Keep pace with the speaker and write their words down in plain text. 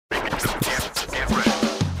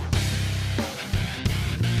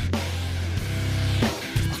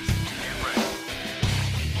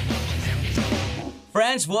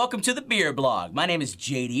friends, welcome to the Beer Blog. My name is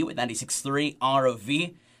JD with 96.3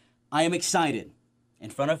 ROV. I am excited. In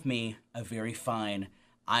front of me, a very fine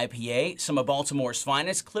IPA, some of Baltimore's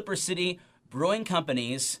finest, Clipper City Brewing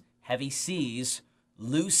Company's Heavy Seas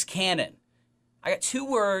Loose Cannon. I got two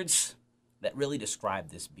words that really describe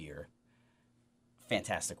this beer.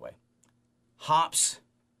 Fantastic way. Hops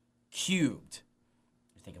cubed.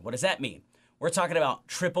 You're thinking, what does that mean? We're talking about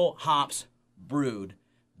triple hops brewed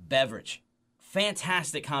beverage.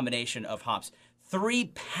 Fantastic combination of hops.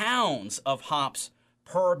 3 pounds of hops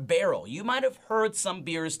per barrel. You might have heard some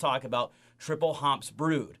beers talk about triple hops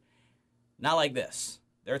brewed. Not like this.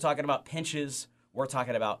 They're talking about pinches. We're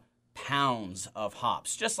talking about pounds of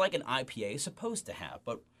hops, just like an IPA is supposed to have.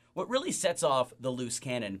 But what really sets off the Loose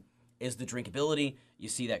Cannon is the drinkability. You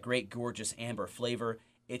see that great, gorgeous amber flavor.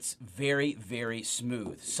 It's very, very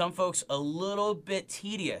smooth. Some folks a little bit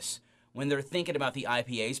tedious when they're thinking about the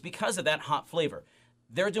IPAs because of that hop flavor.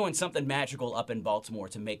 They're doing something magical up in Baltimore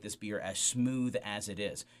to make this beer as smooth as it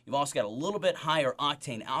is. You've also got a little bit higher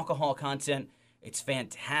octane alcohol content. It's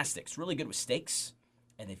fantastic. It's really good with steaks.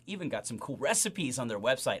 And they've even got some cool recipes on their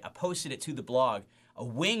website. I posted it to the blog, a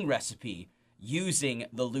wing recipe using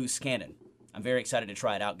the Loose Cannon. I'm very excited to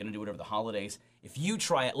try it out. Going to do it over the holidays. If you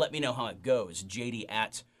try it, let me know how it goes. JD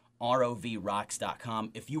at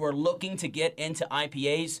rovrocks.com. If you are looking to get into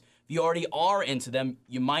IPAs, if you already are into them,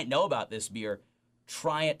 you might know about this beer.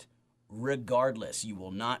 Try it regardless. You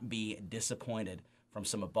will not be disappointed from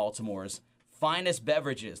some of Baltimore's finest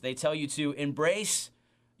beverages. They tell you to embrace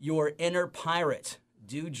your inner pirate.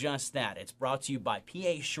 Do just that. It's brought to you by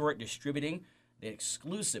PA Short Distributing, the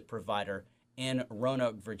exclusive provider in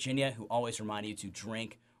Roanoke, Virginia, who always remind you to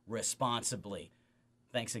drink responsibly.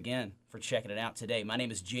 Thanks again for checking it out today. My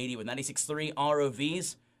name is JD with 96.3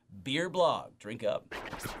 ROV's Beer Blog. Drink up.